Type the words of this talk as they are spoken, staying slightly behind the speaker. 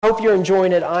I hope you're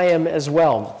enjoying it. I am as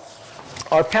well.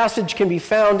 Our passage can be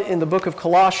found in the book of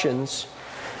Colossians,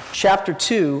 chapter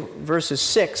 2, verses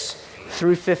 6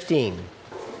 through 15.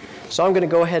 So I'm going to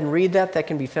go ahead and read that. That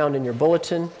can be found in your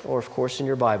bulletin or, of course, in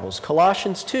your Bibles.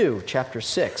 Colossians 2, chapter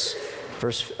 6,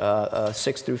 verse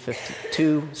 6 through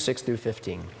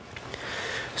 15.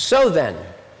 So then,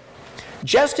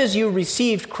 just as you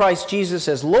received Christ Jesus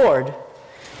as Lord,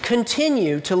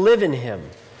 continue to live in him,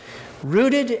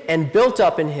 rooted and built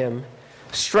up in him,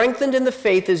 strengthened in the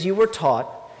faith as you were taught,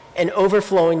 and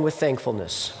overflowing with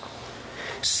thankfulness.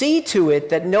 See to it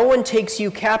that no one takes you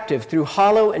captive through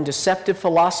hollow and deceptive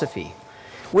philosophy,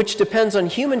 which depends on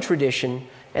human tradition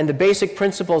and the basic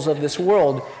principles of this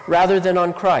world rather than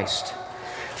on Christ.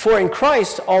 For in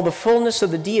Christ all the fullness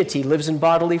of the deity lives in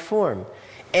bodily form,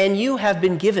 and you have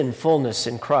been given fullness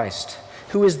in Christ,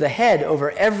 who is the head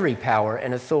over every power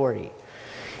and authority.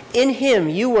 In him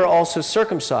you were also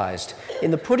circumcised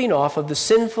in the putting off of the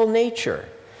sinful nature,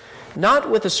 not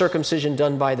with the circumcision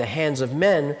done by the hands of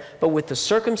men, but with the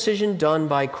circumcision done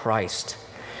by Christ,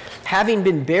 having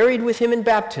been buried with him in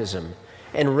baptism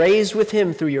and raised with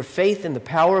him through your faith in the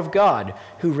power of God,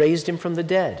 who raised him from the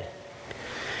dead.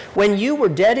 When you were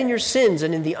dead in your sins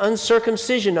and in the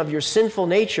uncircumcision of your sinful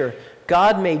nature,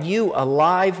 God made you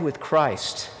alive with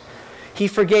Christ. He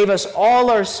forgave us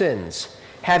all our sins,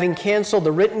 having canceled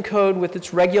the written code with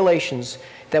its regulations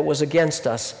that was against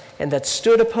us and that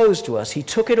stood opposed to us. He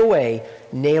took it away,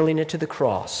 nailing it to the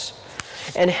cross.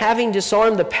 And having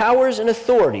disarmed the powers and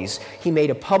authorities, he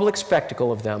made a public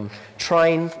spectacle of them,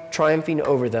 triumphing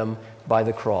over them by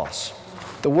the cross.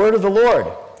 The word of the Lord.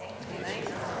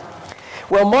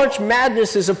 Well, March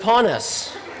Madness is upon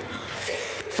us.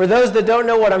 For those that don't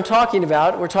know what I'm talking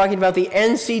about, we're talking about the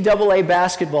NCAA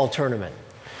basketball tournament.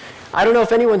 I don't know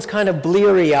if anyone's kind of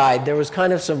bleary-eyed. There was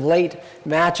kind of some late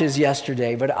matches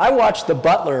yesterday, but I watched the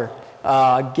Butler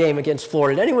game against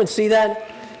Florida. Did anyone see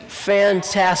that?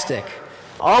 Fantastic.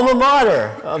 Alma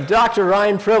mater of Dr.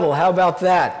 Ryan Pribble. How about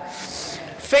that?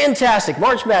 Fantastic.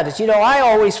 March Madness. You know, I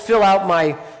always fill out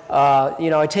my,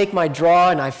 I take my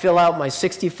draw and I fill out my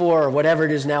 64 or whatever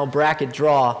it is now bracket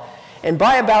draw. And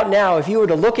by about now, if you were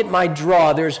to look at my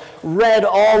draw, there's red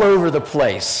all over the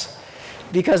place,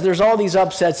 because there's all these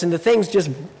upsets and the thing's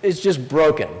just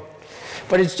broken.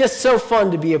 But it's just so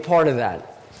fun to be a part of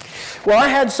that. Well, I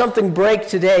had something break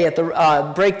today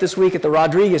break this week at the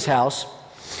Rodriguez house.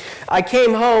 I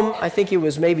came home, I think it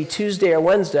was maybe Tuesday or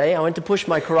Wednesday. I went to push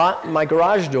my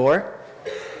garage door.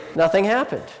 Nothing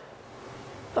happened.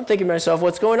 I'm thinking to myself,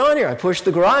 what's going on here? I push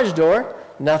the garage door,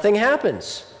 nothing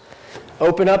happens.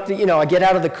 Open up I get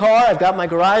out of the car, I've got my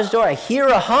garage door, I hear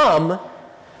a hum,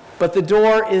 but the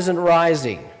door isn't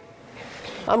rising.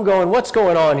 I'm going, what's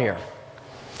going on here?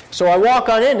 So I walk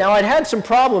on in. Now, I'd had some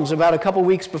problems about a couple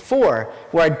weeks before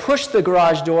where I'd push the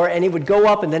garage door and it would go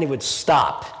up and then it would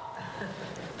stop.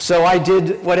 So I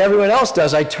did what everyone else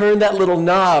does. I turned that little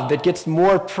knob that gets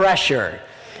more pressure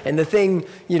and the thing,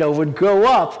 would go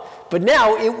up. But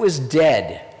now it was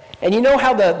dead. And you know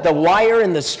how the wire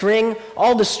and the string,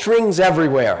 all the strings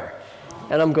everywhere.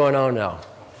 And I'm going, oh no,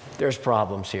 there's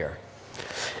problems here.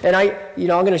 And I'm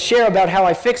going to share about how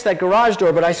I fixed that garage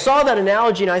door, but I saw that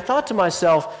analogy and I thought to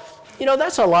myself,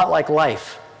 that's a lot like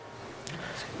life.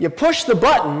 You push the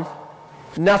button,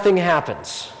 nothing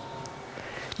happens.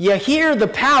 You hear the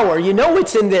power, you know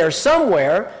it's in there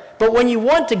somewhere, but when you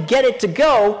want to get it to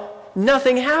go,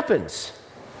 nothing happens.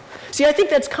 See, I think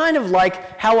that's kind of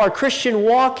like how our Christian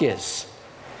walk is.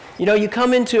 You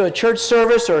come into a church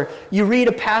service or you read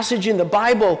a passage in the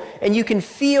Bible and you can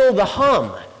feel the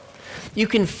hum. You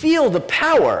can feel the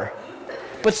power,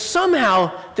 but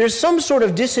somehow there's some sort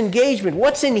of disengagement.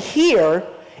 What's in here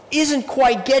isn't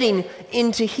quite getting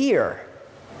into here.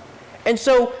 And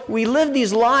so we live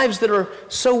these lives that are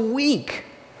so weak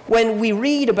when we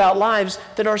read about lives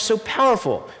that are so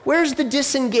powerful. Where's the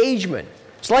disengagement?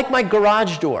 It's like my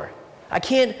garage door. I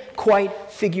can't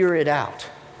quite figure it out.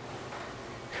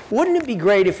 Wouldn't it be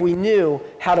great if we knew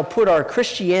how to put our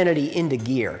Christianity into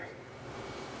gear?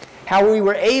 How we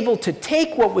were able to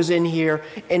take what was in here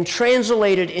and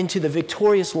translate it into the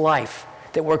victorious life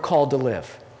that we're called to live.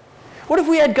 What if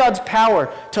we had God's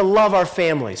power to love our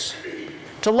families,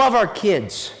 to love our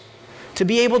kids, to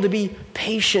be able to be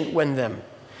patient when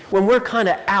we're kind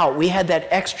of out, we had that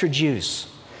extra juice?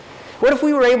 What if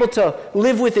we were able to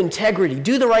live with integrity,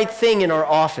 do the right thing in our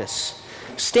office,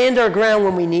 stand our ground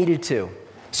when we needed to,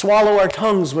 swallow our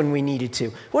tongues when we needed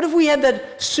to? What if we had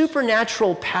that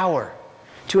supernatural power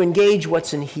to engage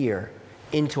what's in here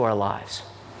into our lives?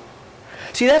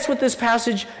 See, that's what this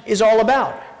passage is all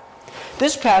about.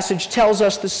 This passage tells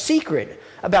us the secret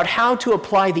about how to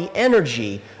apply the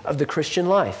energy of the Christian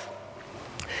life.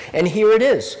 And here it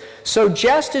is. So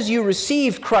just as you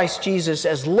received Christ Jesus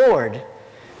as Lord,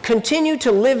 continue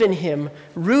to live in him,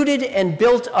 rooted and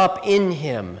built up in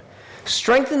him,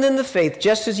 strengthened in the faith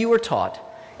just as you were taught,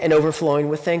 and overflowing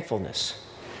with thankfulness.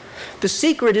 The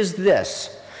secret is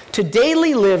this: to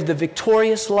daily live the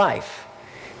victorious life,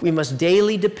 we must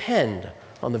daily depend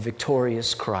on the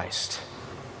victorious Christ.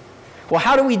 Well,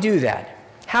 how do we do that?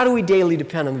 How do we daily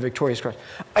depend on the victorious Christ?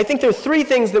 I think there are three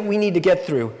things that we need to get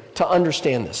through to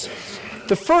understand this.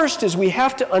 The first is we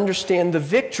have to understand the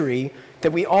victory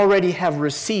that we already have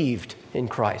received in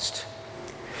Christ.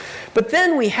 But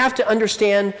then we have to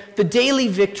understand the daily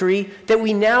victory that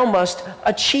we now must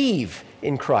achieve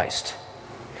in Christ.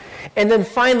 And then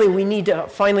finally, we need to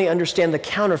understand the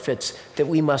counterfeits that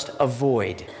we must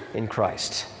avoid in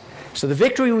Christ. So the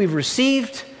victory we've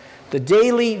received, the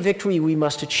daily victory we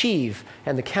must achieve,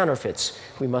 and the counterfeits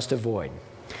we must avoid.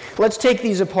 Let's take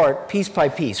these apart piece by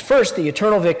piece. First, the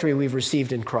eternal victory we've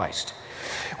received in Christ.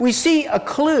 We see a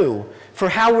clue for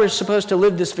how we're supposed to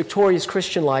live this victorious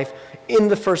Christian life in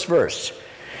the first verse,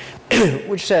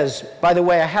 which says, by the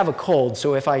way, I have a cold,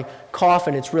 so if I cough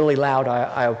and it's really loud,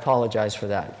 I apologize for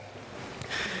that.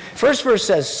 First verse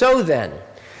says, so then,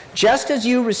 just as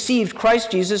you received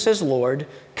Christ Jesus as Lord,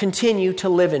 continue to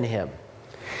live in him.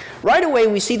 Right away,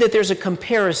 we see that there's a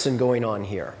comparison going on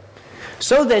here.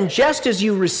 So then, just as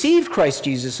you received Christ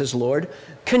Jesus as Lord,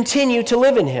 continue to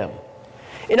live in him.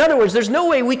 In other words, there's no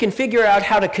way we can figure out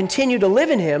how to continue to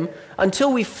live in him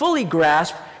until we fully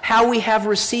grasp how we have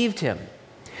received him.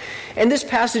 And this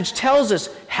passage tells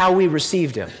us how we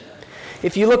received him.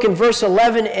 If you look in verse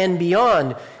 11 and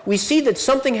beyond, we see that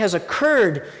something has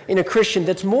occurred in a Christian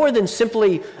that's more than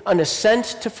simply an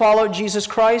assent to follow Jesus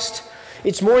Christ.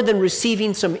 It's more than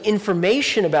receiving some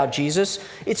information about Jesus.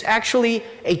 It's actually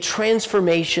a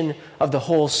transformation of the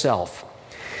whole self.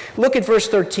 Look at verse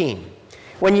 13.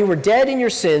 When you were dead in your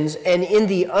sins and in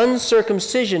the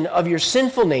uncircumcision of your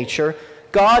sinful nature,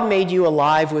 God made you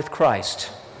alive with Christ.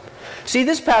 See,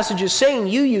 this passage is saying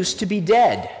you used to be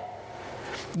dead.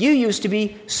 You used to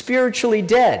be spiritually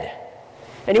dead.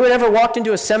 Anyone ever walked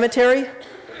into a cemetery?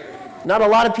 Not a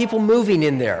lot of people moving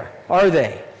in there, are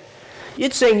they?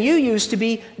 It's saying you used to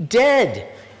be dead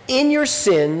in your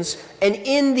sins and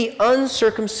in the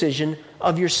uncircumcision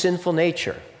of your sinful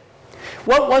nature.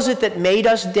 What was it that made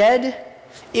us dead?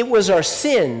 It was our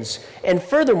sins, and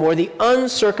furthermore, the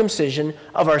uncircumcision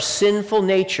of our sinful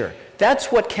nature. That's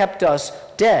what kept us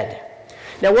dead.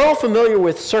 Now, we're all familiar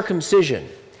with circumcision.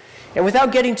 And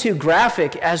without getting too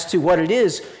graphic as to what it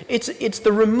is, it's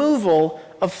the removal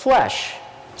of flesh.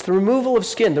 It's the removal of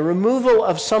skin, the removal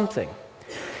of something.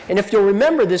 And if you'll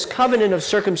remember, this covenant of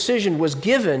circumcision was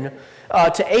given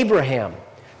to Abraham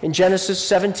in Genesis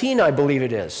 17, I believe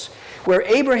it is, where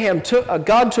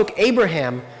God took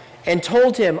Abraham and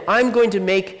told him, I'm going to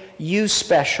make you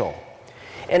special,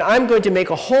 and I'm going to make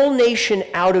a whole nation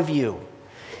out of you.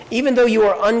 Even though you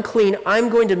are unclean, I'm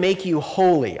going to make you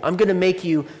holy. I'm going to make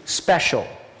you special.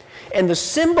 And the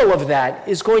symbol of that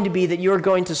is going to be that you're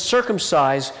going to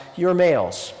circumcise your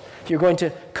males. You're going to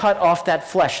cut off that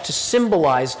flesh to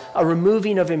symbolize a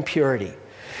removing of impurity.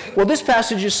 Well, this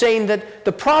passage is saying that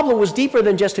the problem was deeper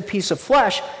than just a piece of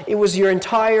flesh. It was your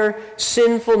entire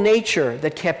sinful nature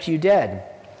that kept you dead.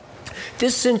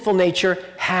 This sinful nature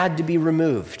had to be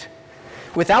removed.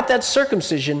 Without that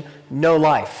circumcision, no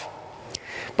life.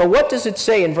 But what does it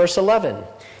say in verse 11?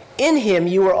 In him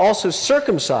you were also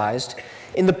circumcised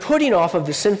in the putting off of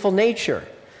the sinful nature,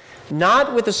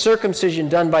 not with the circumcision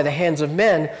done by the hands of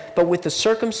men, but with the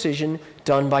circumcision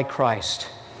done by Christ.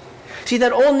 See,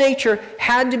 that old nature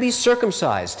had to be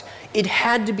circumcised. It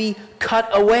had to be cut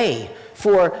away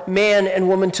for man and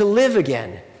woman to live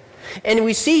again. And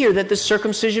we see here that the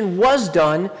circumcision was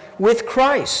done with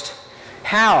Christ.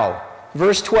 How?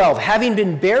 Verse 12, having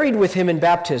been buried with him in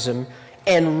baptism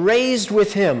and raised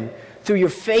with him through your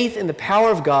faith in the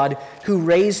power of God who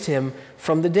raised him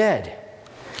from the dead.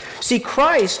 See,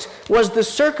 Christ was the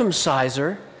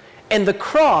circumciser and the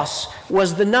cross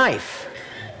was the knife.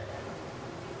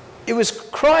 It was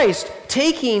Christ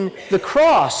taking the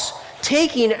cross,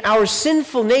 taking our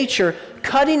sinful nature,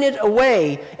 cutting it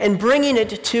away and bringing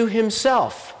it to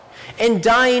himself, and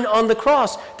dying on the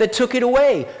cross that took it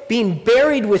away, being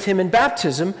buried with him in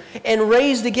baptism and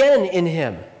raised again in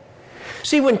him.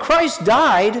 See, when Christ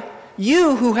died,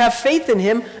 you who have faith in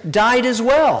him died as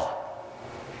well.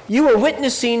 You were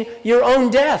witnessing your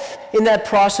own death in that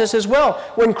process as well.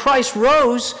 When Christ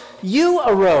rose, you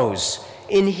arose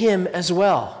in him as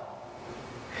well.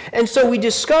 And so we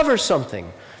discover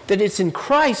something, that it's in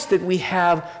Christ that we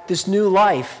have this new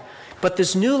life, but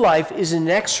this new life is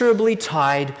inexorably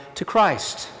tied to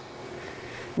Christ.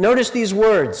 Notice these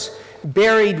words: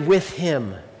 buried with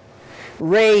him,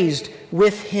 raised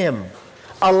with him,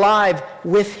 alive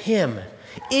with him.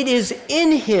 It is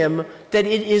in him that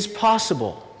it is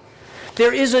possible.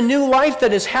 There is a new life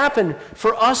that has happened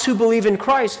for us who believe in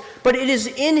Christ, but it is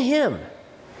in him.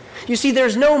 You see,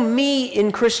 there's no me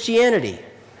in Christianity.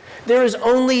 There is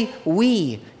only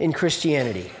we in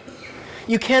Christianity.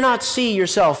 You cannot see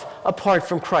yourself apart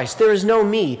from Christ. There is no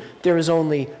me, there is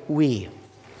only we.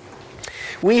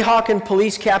 Weehawken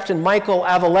Police Captain Michael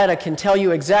Avaletta can tell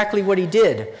you exactly what he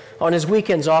did on his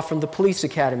weekends off from the police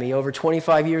academy over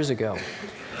 25 years ago.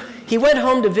 He went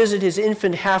home to visit his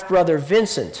infant half-brother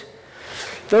Vincent.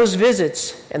 Those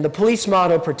visits and the police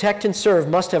motto, protect and serve,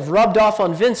 must have rubbed off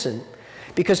on Vincent,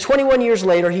 because 21 years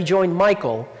later he joined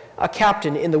Michael, a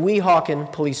captain in the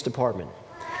Weehawken Police Department.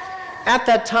 At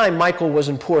that time, Michael was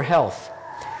in poor health.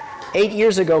 8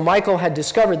 years ago, Michael had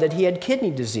discovered that he had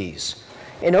kidney disease.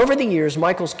 And over the years,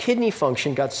 Michael's kidney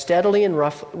function got steadily and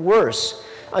worse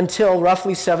until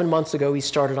roughly 7 months ago he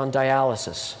started on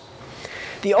dialysis.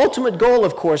 The ultimate goal,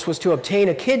 of course, was to obtain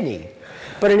a kidney.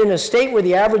 But in a state where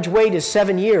the average wait is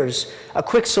 7 years, a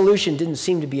quick solution didn't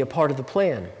seem to be a part of the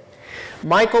plan.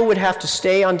 Michael would have to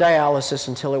stay on dialysis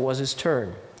until it was his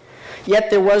turn. Yet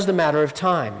there was the matter of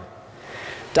time.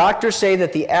 Doctors say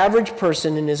that the average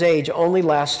person in his age only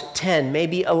lasts 10,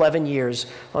 maybe 11 years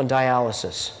on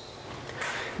dialysis.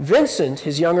 Vincent,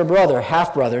 his younger brother,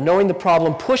 half-brother, knowing the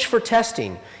problem, pushed for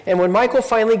testing, and when Michael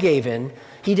finally gave in,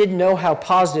 he didn't know how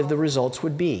positive the results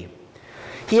would be.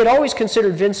 He had always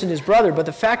considered Vincent his brother, but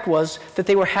the fact was that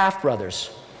they were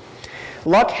half-brothers.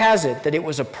 Luck has it that it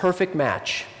was a perfect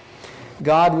match.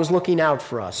 God was looking out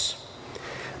for us.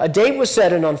 A date was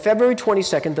set, and on February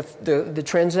 22nd,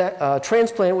 the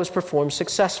transplant was performed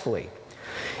successfully.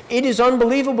 It is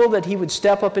unbelievable that he would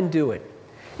step up and do it.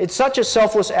 It's such a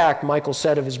selfless act, Michael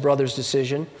said of his brother's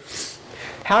decision.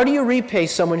 How do you repay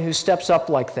someone who steps up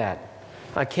like that?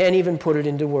 I can't even put it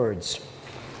into words.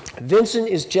 Vincent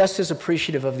is just as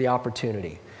appreciative of the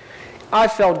opportunity. I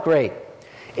felt great.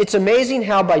 It's amazing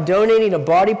how by donating a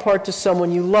body part to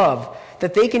someone you love,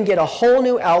 that they can get a whole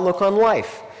new outlook on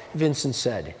life, Vincent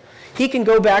said. He can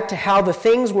go back to how the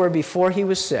things were before he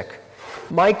was sick.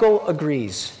 Michael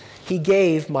agrees. He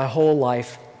gave my whole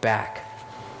life back.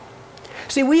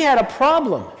 See, we had a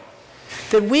problem,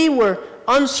 that we were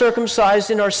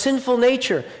uncircumcised in our sinful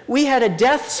nature. We had a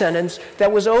death sentence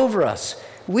that was over us.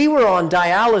 We were on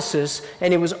dialysis,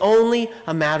 and it was only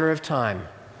a matter of time.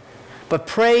 But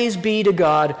praise be to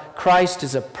God, Christ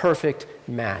is a perfect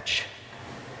match.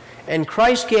 And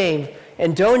Christ gave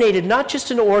and donated not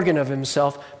just an organ of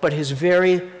himself, but his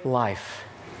very life.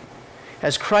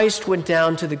 As Christ went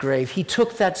down to the grave, he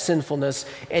took that sinfulness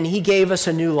and he gave us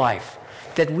a new life,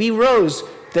 that we rose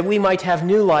that we might have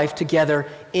new life together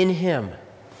in him.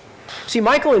 See,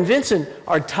 Michael and Vincent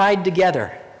are tied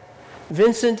together.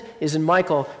 Vincent is in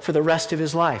Michael for the rest of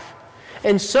his life.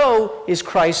 And so is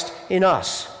Christ in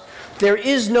us. There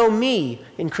is no me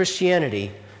in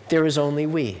Christianity. There is only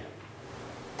we.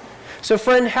 So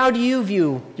friend, how do you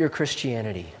view your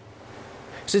Christianity?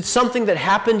 Is it something that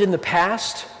happened in the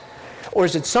past? Or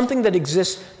is it something that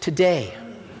exists today?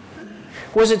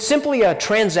 Was it simply a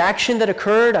transaction that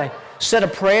occurred? I said a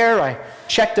prayer, I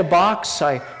checked a box,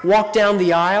 I walked down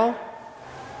the aisle?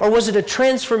 Or was it a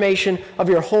transformation of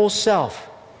your whole self?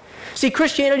 See,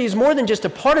 Christianity is more than just a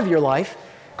part of your life.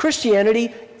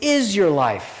 Christianity is your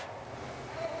life.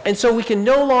 And so we can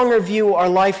no longer view our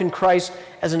life in Christ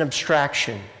as an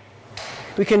abstraction.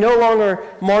 We can no longer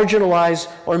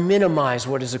marginalize or minimize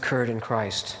what has occurred in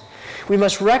Christ. We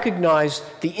must recognize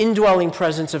the indwelling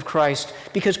presence of Christ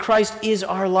because Christ is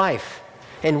our life,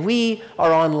 and we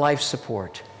are on life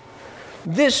support.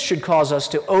 This should cause us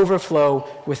to overflow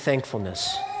with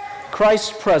thankfulness.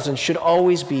 Christ's presence should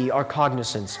always be our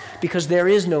cognizance because there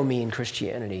is no me in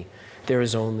Christianity. There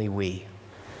is only we.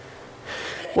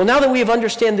 Well, now that we have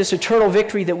understood this eternal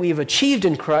victory that we have received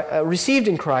in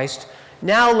Christ,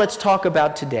 now let's talk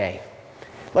about today.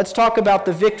 Let's talk about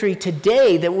the victory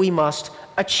today that we must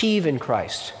achieve in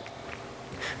Christ.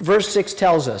 Verse 6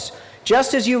 tells us,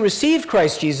 just as you received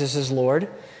Christ Jesus as Lord,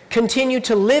 continue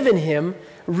to live in him,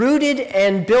 rooted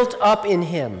and built up in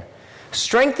him,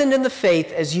 strengthened in the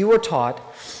faith as you were taught,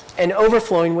 and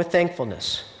overflowing with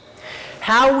thankfulness.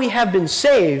 How we have been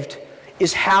saved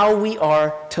is how we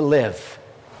are to live.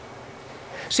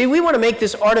 See, we want to make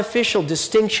this artificial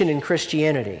distinction in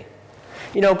Christianity.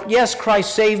 Yes,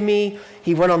 Christ saved me.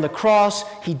 He went on the cross.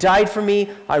 He died for me.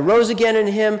 I rose again in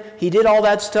him. He did all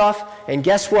that stuff. And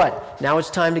guess what? Now it's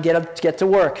time to get to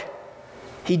work.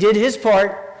 He did his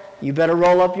part. You better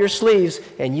roll up your sleeves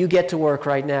and you get to work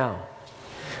right now.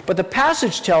 But the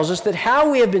passage tells us that how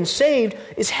we have been saved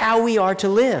is how we are to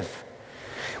live.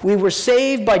 We were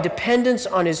saved by dependence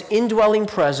on his indwelling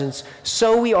presence,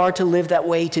 so we are to live that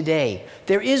way today.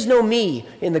 There is no me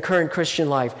in the current Christian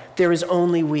life. There is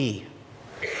only we.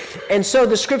 And so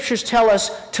the scriptures tell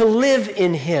us to live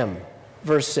in him,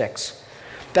 verse 6.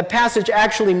 That passage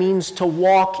actually means to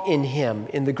walk in him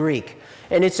in the Greek.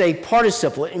 And it's a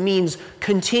participle. It means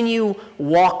continue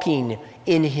walking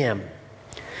in him.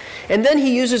 And then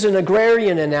he uses an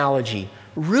agrarian analogy,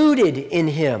 rooted in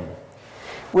him.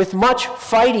 With much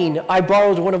fighting, I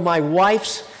borrowed one of my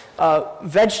wife's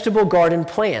vegetable garden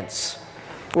plants.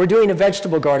 We're doing a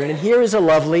vegetable garden, and here is a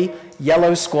lovely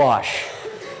yellow squash.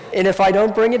 And if I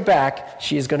don't bring it back,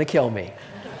 she is going to kill me.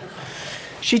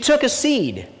 She took a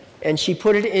seed, and she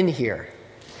put it in here.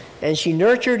 And she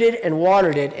nurtured it and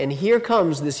watered it, and here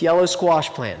comes this yellow squash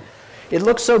plant. It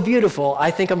looks so beautiful,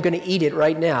 I think I'm going to eat it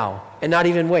right now and not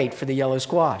even wait for the yellow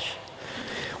squash.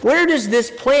 Where does this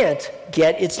plant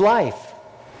get its life?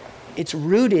 It's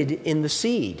rooted in the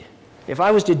seed. If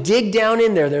I was to dig down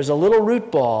in there, there's a little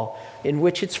root ball in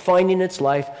which it's finding its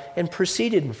life and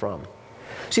proceeding from.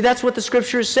 See, that's what the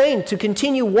scripture is saying, to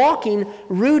continue walking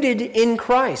rooted in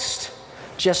Christ,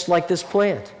 just like this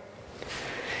plant.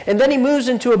 And then he moves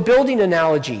into a building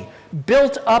analogy,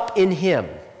 built up in him,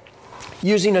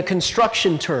 using a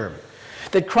construction term,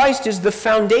 that Christ is the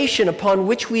foundation upon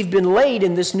which we've been laid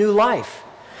in this new life.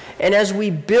 And as we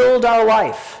build our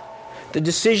life, the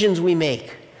decisions we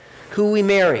make, who we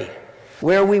marry,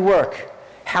 where we work,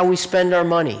 how we spend our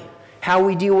money, how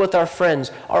we deal with our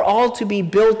friends, are all to be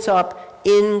built up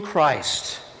in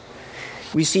Christ.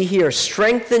 We see here,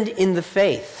 strengthened in the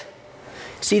faith.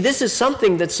 See, this is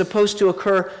something that's supposed to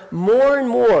occur more and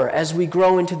more as we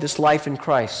grow into this life in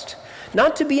Christ.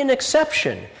 Not to be an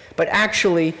exception, but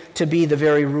actually to be the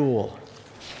very rule.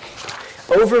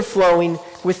 Overflowing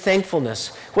with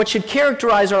thankfulness. What should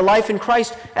characterize our life in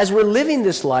Christ as we're living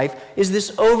this life is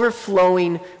this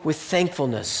overflowing with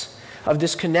thankfulness of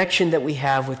this connection that we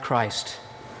have with Christ.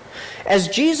 As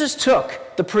Jesus took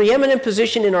the preeminent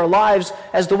position in our lives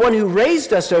as the one who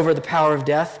raised us over the power of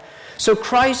death, so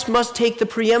Christ must take the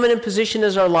preeminent position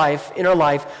in our life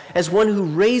as one who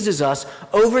raises us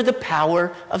over the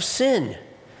power of sin.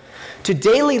 To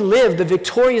daily live the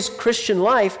victorious Christian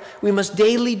life, we must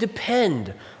daily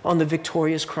depend on the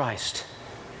victorious Christ.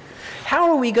 How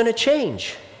are we going to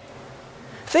change?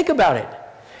 Think about it.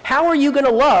 How are you going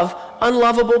to love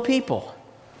unlovable people?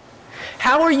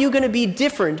 How are you going to be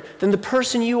different than the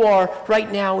person you are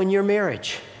right now in your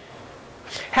marriage?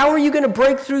 How are you going to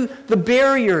break through the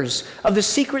barriers of the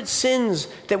secret sins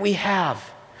that we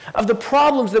have, of the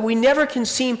problems that we never can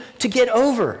seem to get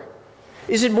over?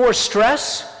 Is it more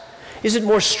stress? Is it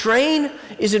more strain?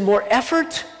 Is it more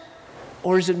effort?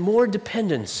 Or is it more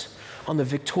dependence on the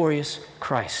victorious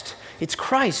Christ? It's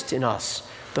Christ in us,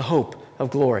 the hope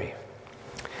of glory.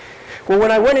 Well,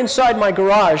 when I went inside my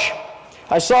garage,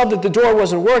 I saw that the door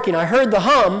wasn't working. I heard the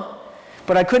hum,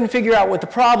 but I couldn't figure out what the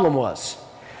problem was.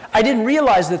 I didn't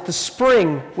realize that the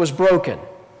spring was broken.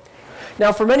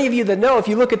 Now, for many of you that know, if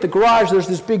you look at the garage, there's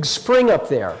this big spring up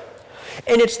there.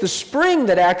 And it's the spring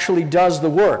that actually does the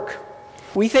work.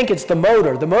 We think it's the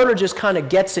motor. The motor just kind of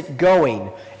gets it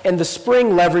going, and the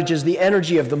spring leverages the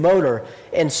energy of the motor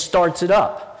and starts it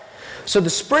up. So the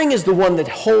spring is the one that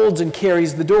holds and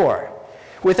carries the door.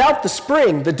 Without the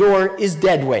spring, the door is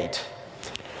dead weight.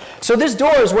 So this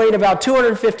door is weighing about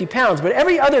 250 pounds, but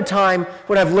every other time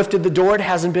when I've lifted the door, it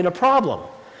hasn't been a problem.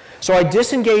 So I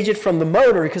disengage it from the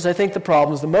motor because I think the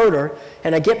problem is the motor,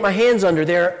 and I get my hands under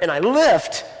there and I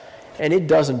lift, and it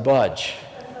doesn't budge.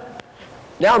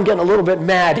 Now I'm getting a little bit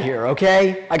mad here,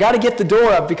 okay? I got to get the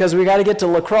door up because we got to get to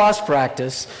lacrosse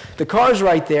practice. The car's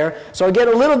right there, so I get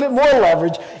a little bit more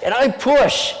leverage, and I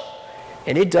push,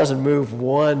 and it doesn't move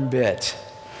one bit.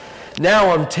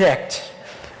 Now I'm ticked.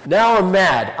 Now I'm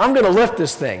mad. I'm going to lift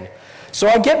this thing. So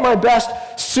I get my best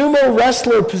sumo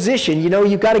wrestler position. You know,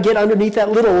 you've got to get underneath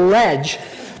that little ledge.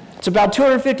 It's about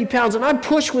 250 pounds, and I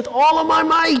push with all of my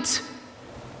might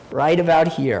right about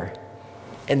here.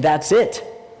 And that's it.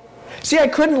 See, I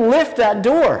couldn't lift that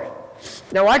door.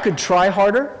 Now, I could try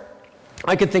harder.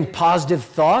 I could think positive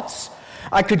thoughts.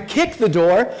 I could kick the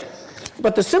door.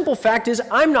 But the simple fact is,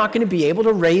 I'm not going to be able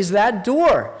to raise that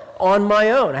door on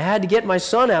my own. I had to get my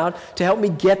son out to help me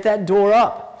get that door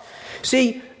up.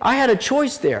 See, I had a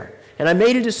choice there, and I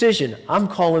made a decision. I'm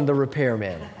calling the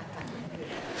repairman.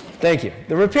 Thank you.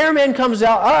 The repairman comes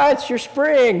out. It's your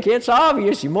spring. It's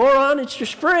obvious, you moron. It's your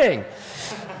spring.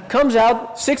 Comes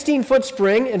out, 16-foot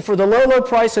spring, and for the low, low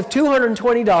price of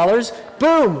 $220,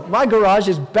 boom, my garage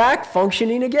is back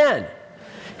functioning again.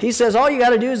 He says, all you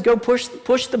got to do is go push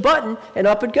the button, and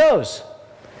up it goes.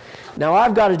 Now,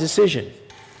 I've got a decision.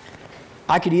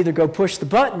 I could either go push the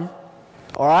button,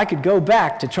 or I could go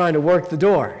back to trying to work the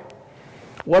door.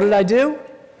 What did I do?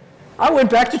 I went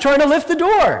back to trying to lift the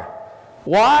door.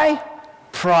 Why?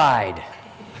 Pride.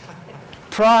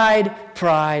 Pride,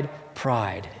 pride,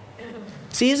 pride.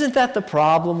 See, isn't that the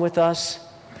problem with us?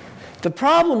 The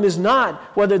problem is not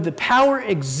whether the power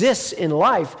exists in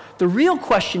life. The real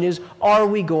question is, are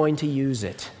we going to use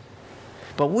it?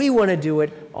 But we want to do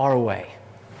it our way.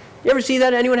 You ever see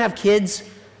that? Anyone have kids?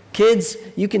 Kids,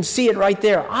 you can see it right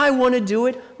there. I want to do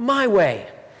it my way.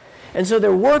 And so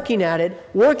they're working at it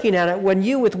when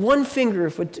you with one finger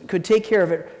could take care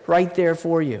of it right there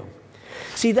for you.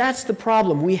 See, that's the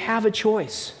problem. We have a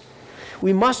choice.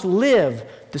 We must live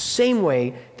the same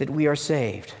way that we are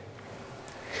saved.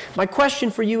 My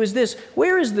question for you is this: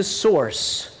 where is the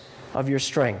source of your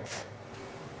strength?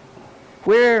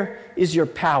 Where is your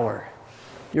power,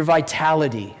 your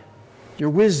vitality, your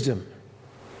wisdom?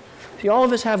 See, all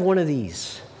of us have one of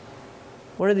these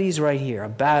right here, a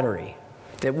battery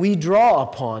that we draw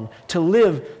upon to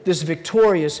live this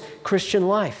victorious Christian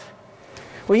life.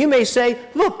 Well, you may say,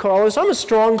 look, Carlos, I'm a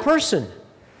strong person.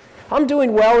 I'm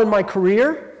doing well in my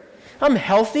career. I'm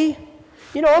healthy.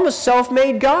 I'm a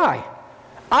self-made guy.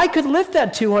 I could lift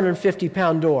that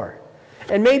 250-pound door,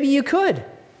 and maybe you could.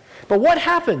 But what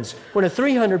happens when a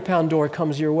 300-pound door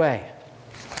comes your way?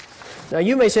 Now,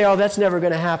 you may say, oh, that's never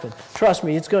going to happen. Trust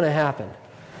me, it's going to happen.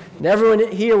 And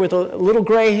everyone here with a little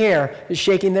gray hair is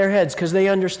shaking their heads because they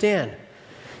understand.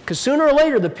 Because sooner or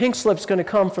later, the pink slip's going to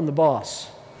come from the boss.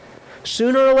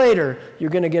 Sooner or later, you're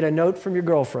going to get a note from your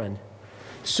girlfriend.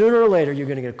 Sooner or later, you're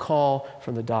going to get a call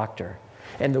from the doctor.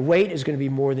 And the weight is going to be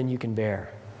more than you can bear.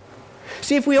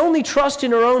 See, if we only trust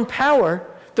in our own power,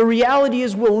 the reality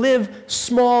is we'll live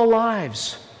small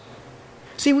lives.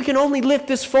 See, we can only lift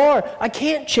this far. I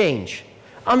can't change.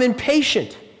 I'm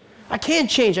impatient. I can't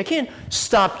change. I can't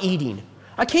stop eating.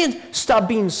 I can't stop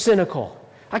being cynical.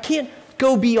 I can't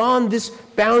go beyond this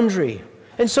boundary.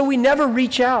 And so we never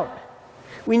reach out.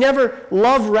 We never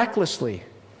love recklessly.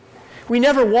 We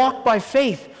never walk by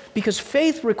faith, because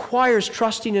faith requires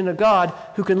trusting in a God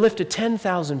who can lift a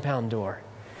 10,000-pound door.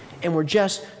 And we're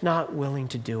just not willing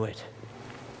to do it.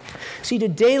 See, to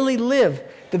daily live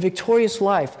the victorious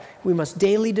life, we must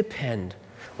daily depend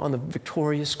on the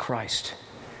victorious Christ.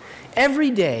 Every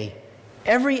day,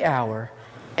 every hour,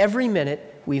 every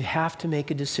minute, we have to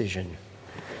make a decision.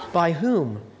 By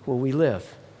whom will we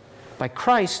live? By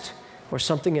Christ or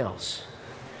something else?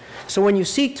 So when you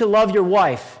seek to love your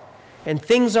wife and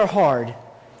things are hard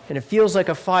and it feels like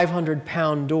a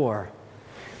 500-pound door,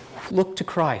 look to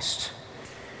Christ.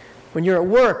 When you're at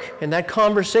work and that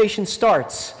conversation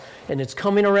starts and it's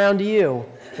coming around to you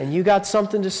and you got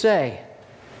something to say,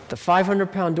 the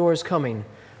 500-pound door is coming,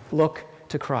 look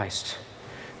to Christ.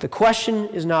 The question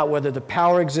is not whether the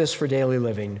power exists for daily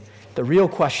living. The real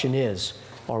question is,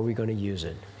 are we going to use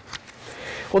it?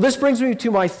 Well, this brings me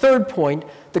to my third point,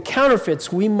 the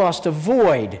counterfeits we must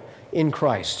avoid in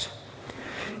Christ.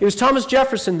 It was Thomas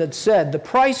Jefferson that said, the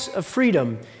price of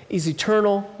freedom is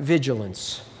eternal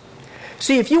vigilance.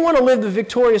 See, if you want to live the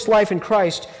victorious life in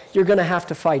Christ, you're going to have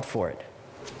to fight for it.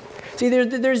 See,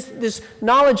 there's this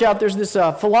knowledge out there, there's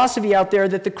this philosophy out there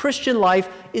that the Christian life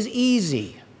is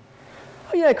easy.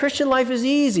 Oh yeah, Christian life is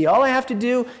easy. All I have to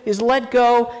do is let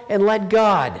go and let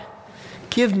God.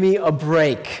 Give me a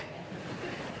break.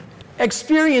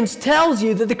 Experience tells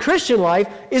you that the Christian life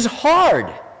is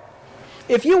hard.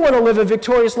 If you want to live a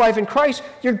victorious life in Christ,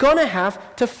 you're going to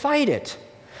have to fight it.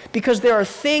 Because there are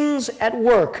things at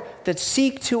work that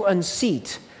seek to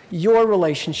unseat your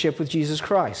relationship with Jesus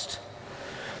Christ.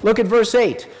 Look at verse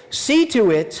 8. See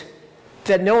to it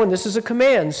that no one, this is a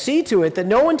command, see to it that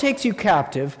no one takes you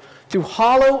captive through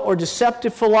hollow or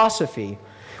deceptive philosophy,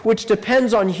 which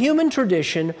depends on human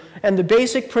tradition and the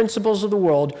basic principles of the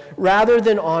world rather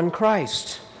than on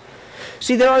Christ.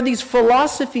 See, there are these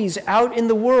philosophies out in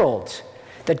the world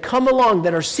that come along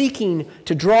that are seeking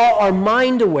to draw our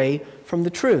mind away from the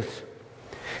truth.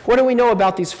 What do we know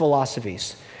about these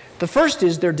philosophies? The first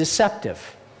is they're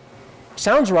deceptive.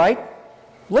 Sounds right,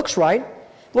 looks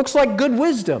like good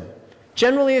wisdom,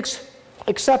 generally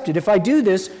accepted. If I do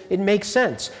this, it makes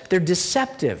sense. They're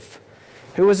deceptive.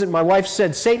 Who was it? My wife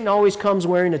said, Satan always comes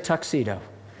wearing a tuxedo.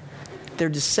 They're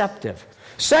deceptive.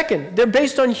 Second, they're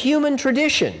based on human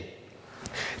tradition.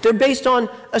 They're based on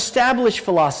established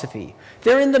philosophy.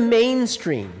 They're in the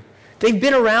mainstream. They've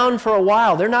been around for a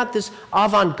while. They're not this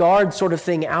avant-garde sort of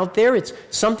thing out there. It's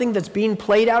something that's being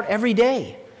played out every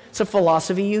day. It's a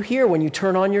philosophy you hear when you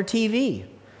turn on your TV,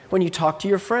 when you talk to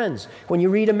your friends, when you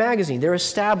read a magazine. They're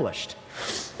established.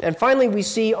 And finally, we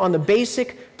see on the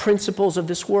basic principles of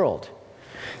this world.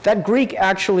 That Greek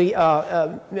actually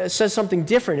says something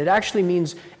different. It actually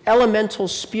means elemental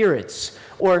spirits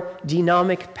or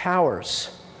demonic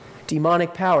powers.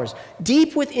 Demonic powers.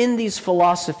 Deep within these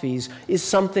philosophies is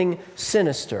something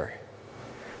sinister.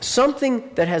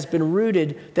 Something that has been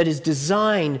rooted, that is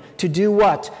designed to do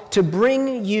what? To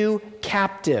bring you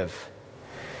captive.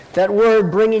 That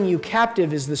word, bringing you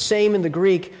captive, is the same in the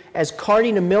Greek as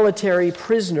carting a military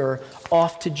prisoner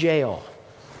off to jail.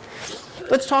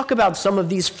 Let's talk about some of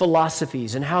these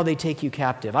philosophies and how they take you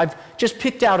captive. I've just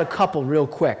picked out a couple real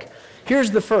quick.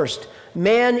 Here's the first.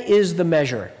 Man is the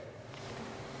measure.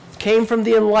 Came from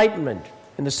the Enlightenment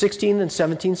in the 16th and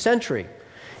 17th century.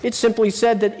 It simply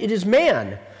said that it is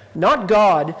man, not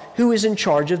God, who is in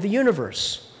charge of the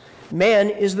universe. Man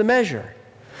is the measure.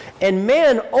 And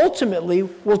man ultimately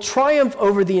will triumph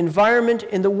over the environment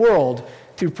in the world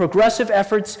through progressive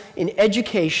efforts in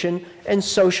education and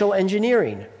social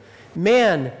engineering.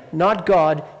 Man, not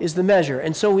God, is the measure.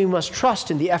 And so we must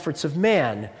trust in the efforts of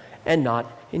man and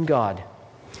not in God.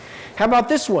 How about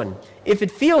this one? If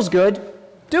it feels good,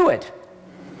 do it.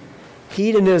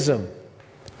 Hedonism.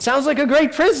 Sounds like a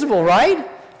great principle, right?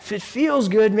 If it feels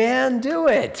good, man, do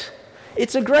it.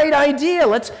 It's a great idea.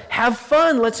 Let's have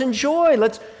fun. Let's enjoy.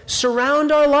 Let's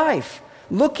surround our life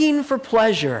looking for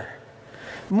pleasure.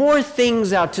 More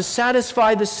things out to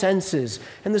satisfy the senses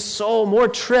and the soul. More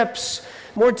trips,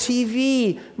 more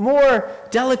TV, more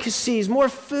delicacies, more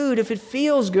food. If it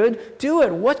feels good, do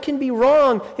it. What can be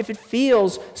wrong if it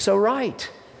feels so right?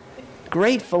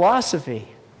 Great philosophy.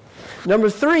 Number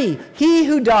 3, he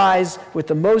who dies with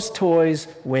the most toys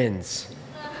wins.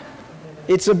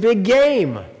 It's a big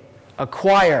game.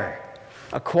 Acquire.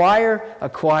 Acquire,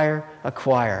 acquire,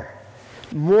 acquire.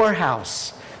 More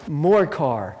house, more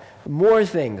car, more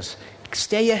things.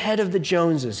 Stay ahead of the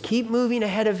Joneses. Keep moving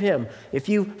ahead of him. If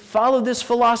you follow this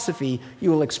philosophy,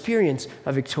 you will experience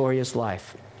a victorious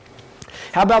life.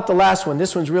 How about the last one?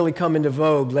 This one's really come into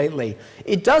vogue lately.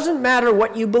 It doesn't matter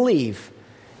what you believe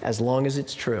as long as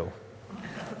it's true.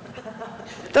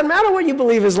 It doesn't matter what you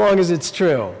believe as long as it's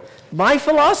true. My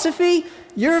philosophy,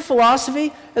 your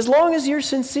philosophy, as long as you're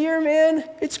sincere, man,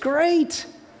 it's great.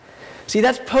 See,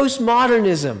 that's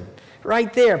postmodernism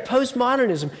right there.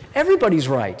 Postmodernism. Everybody's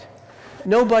right.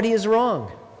 Nobody is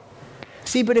wrong.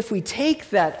 See, but if we take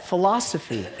that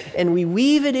philosophy and we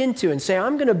weave it into and say,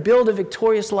 I'm going to build a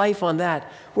victorious life on that,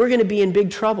 we're going to be in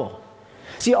big trouble.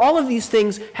 See, all of these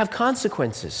things have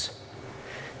consequences.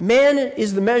 Man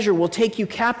is the measure will take you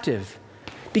captive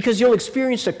because you'll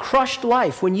experience a crushed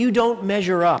life when you don't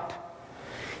measure up.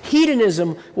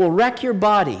 Hedonism will wreck your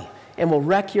body and will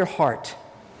wreck your heart.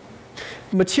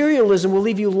 Materialism will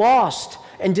leave you lost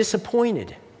and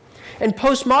disappointed. And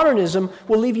postmodernism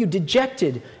will leave you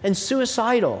dejected and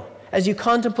suicidal as you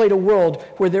contemplate a world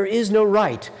where there is no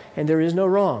right and there is no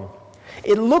wrong.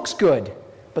 It looks good,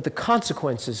 but the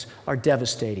consequences are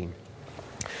devastating.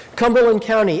 Cumberland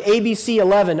County, ABC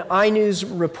 11, iNews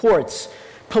reports,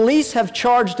 police have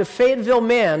charged a Fayetteville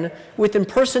man with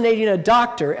impersonating a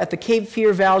doctor at the Cape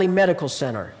Fear Valley Medical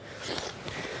Center.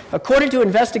 According to an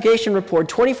investigation report,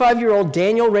 25-year-old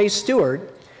Daniel Ray Stewart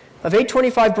of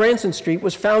 825 Branson Street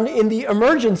was found in the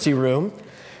emergency room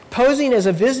posing as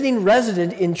a visiting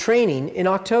resident in training in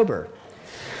October.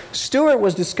 Stewart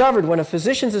was discovered when a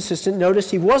physician's assistant noticed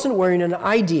he wasn't wearing an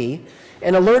ID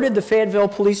and alerted the Fayetteville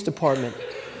Police Department.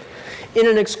 In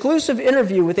an exclusive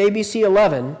interview with ABC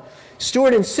 11,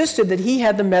 Stewart insisted that he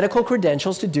had the medical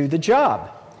credentials to do the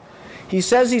job. He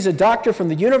says he's a doctor from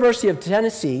the University of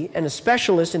Tennessee and a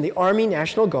specialist in the Army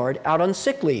National Guard out on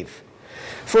sick leave.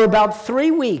 For about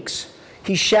 3 weeks,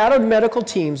 he shadowed medical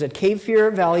teams at Cape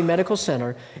Fear Valley Medical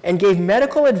Center and gave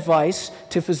medical advice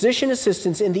to physician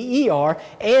assistants in the ER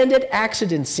and at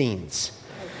accident scenes.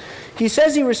 He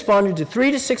says he responded to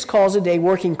 3 to 6 calls a day,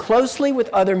 working closely with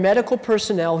other medical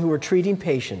personnel who were treating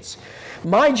patients.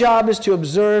 My job is to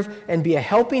observe and be a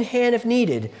helping hand if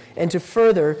needed and to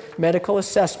further medical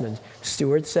assessment,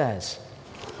 Stewart says.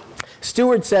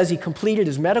 Stewart says he completed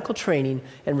his medical training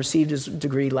and received his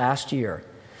degree last year.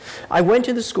 I went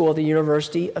to the school at the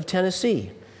University of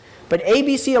Tennessee, but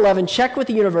ABC 11 checked with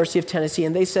the University of Tennessee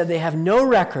and they said they have no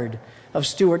record of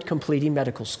Stewart completing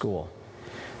medical school.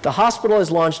 The hospital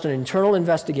has launched an internal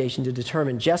investigation to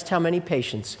determine just how many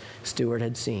patients Stewart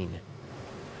had seen.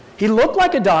 He looked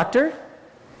like a doctor.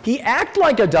 He acted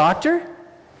like a doctor.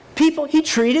 He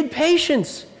treated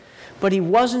patients, but he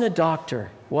wasn't a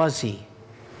doctor, was he?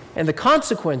 And the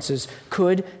consequences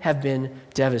could have been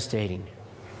devastating.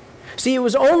 See, it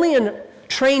was only a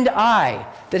trained eye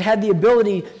that had the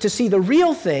ability to see the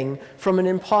real thing from an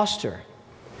imposter.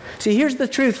 See, here's the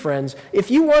truth, friends.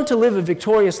 If you want to live a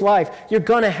victorious life, you're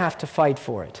going to have to fight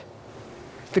for it.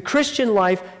 The Christian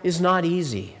life is not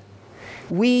easy.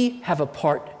 We have a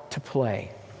part to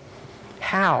play.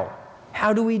 How?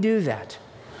 How do we do that?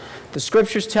 The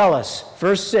Scriptures tell us,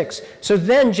 verse 6, "So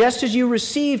then, just as you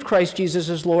received Christ Jesus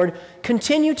as Lord,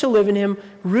 continue to live in him,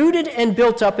 rooted and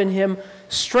built up in him,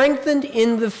 strengthened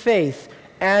in the faith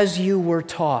as you were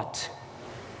taught."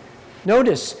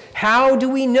 Notice, how do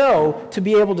we know to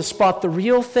be able to spot the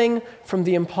real thing from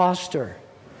the impostor?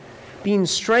 Being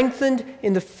strengthened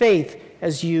in the faith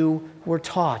as you were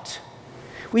taught.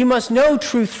 We must know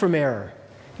truth from error,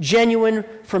 genuine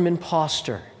from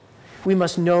impostor. We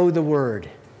must know the Word.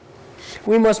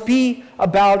 We must be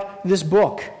about this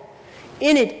book.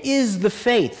 In it is the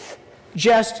faith,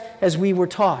 just as we were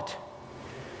taught.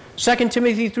 2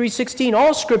 Timothy 3:16,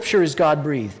 all Scripture is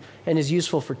God-breathed and is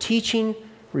useful for teaching,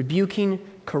 rebuking,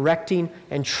 correcting,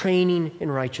 and training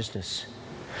in righteousness.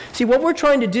 See, what we're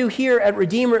trying to do here at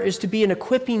Redeemer is to be an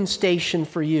equipping station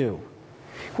for you,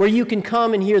 where you can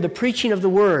come and hear the preaching of the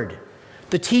Word,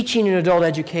 the teaching in adult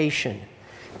education,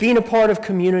 being a part of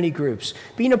community groups,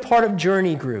 being a part of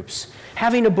journey groups,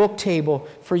 having a book table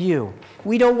for you.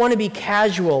 We don't want to be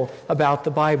casual about the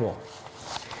Bible.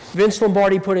 Vince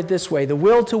Lombardi put it this way: the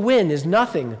will to win is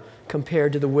nothing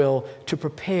compared to the will to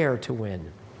prepare to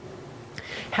win.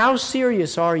 How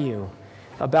serious are you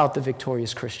about the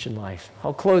victorious Christian life?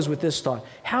 I'll close with this thought.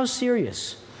 How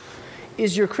serious?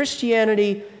 Is your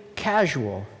Christianity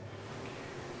casual,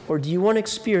 or do you want to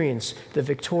experience the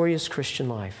victorious Christian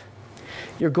life?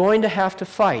 You're going to have to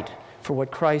fight for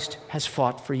what Christ has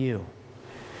fought for you.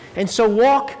 And so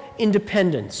walk in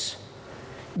dependence.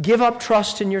 Give up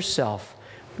trust in yourself.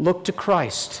 Look to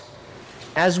Christ.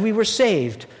 As we were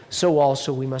saved, so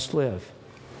also we must live.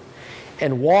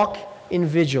 And walk in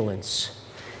vigilance.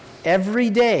 Every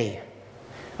day,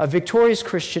 a victorious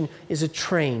Christian is a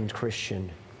trained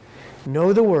Christian.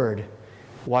 Know the Word,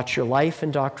 watch your life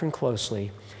and doctrine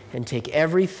closely, and take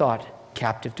every thought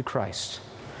captive to Christ.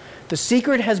 The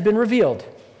secret has been revealed.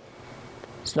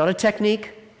 It's not a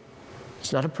technique.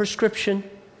 It's not a prescription.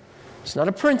 It's not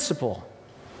a principle.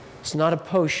 It's not a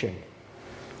potion.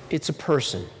 It's a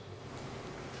person.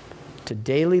 To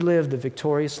daily live the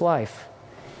victorious life,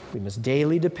 we must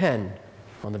daily depend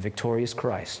on the victorious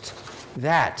Christ.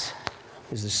 That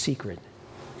is the secret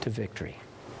to victory.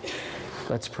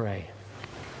 Let's pray.